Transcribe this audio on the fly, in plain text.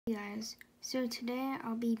Hey guys, so today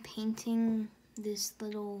I'll be painting this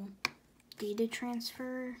little data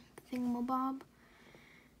transfer thingamabob.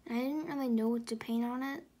 And I didn't really know what to paint on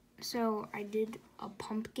it, so I did a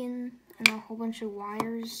pumpkin and a whole bunch of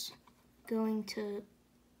wires going to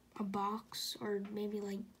a box or maybe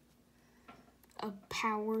like a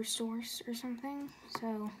power source or something.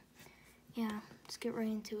 So yeah, let's get right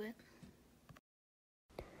into it.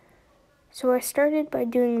 So I started by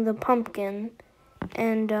doing the pumpkin,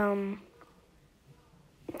 and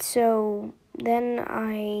so then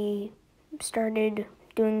I started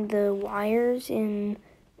doing the wires in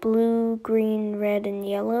blue, green, red, and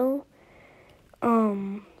yellow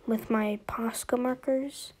with my Posca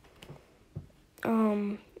markers.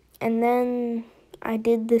 And then I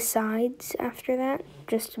did the sides after that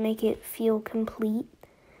just to make it feel complete.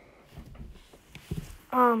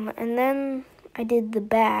 And then I did the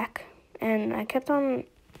back, and I kept on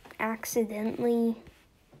accidentally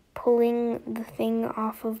pulling the thing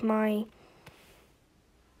off of my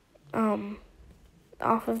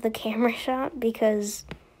off of the camera shot because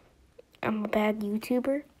I'm a bad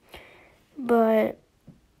YouTuber. But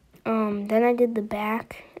then I did the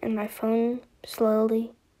back, and my phone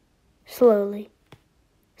slowly fell.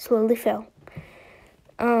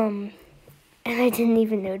 And I didn't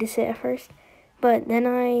even notice it at first. But then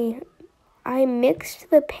I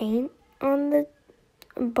mixed the paint on the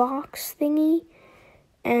box thingy,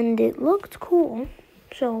 and it looked cool.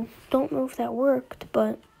 So don't know if that worked,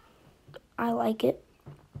 but I like it.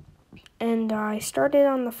 And I started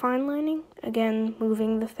on the fine lining, again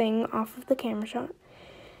moving the thing off of the camera shot.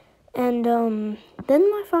 And then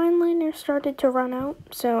my fine liner started to run out,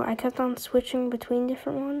 so I kept on switching between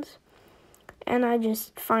different ones. And I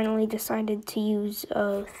just finally decided to use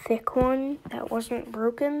a thick one that wasn't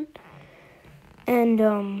broken.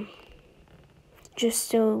 And just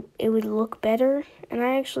so it would look better. And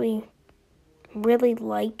I actually really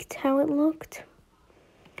liked how it looked.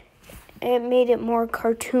 It made it more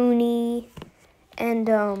cartoony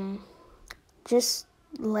and just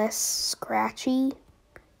less scratchy,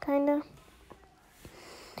 kinda.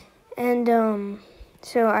 And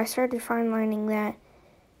so I started fine lining that.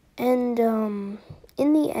 And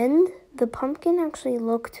in the end, the pumpkin actually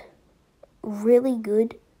looked really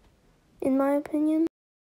good, in my opinion.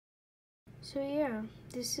 So yeah,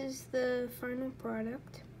 this is the final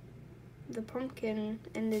product. The pumpkin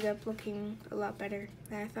ended up looking a lot better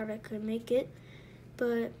than I thought I could make it,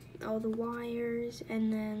 but all the wires,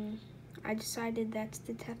 and then I decided that's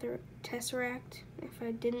the tesseract. If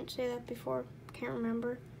I didn't say that before, can't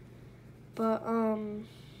remember. But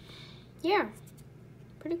yeah,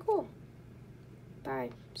 pretty cool. Bye,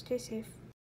 stay safe.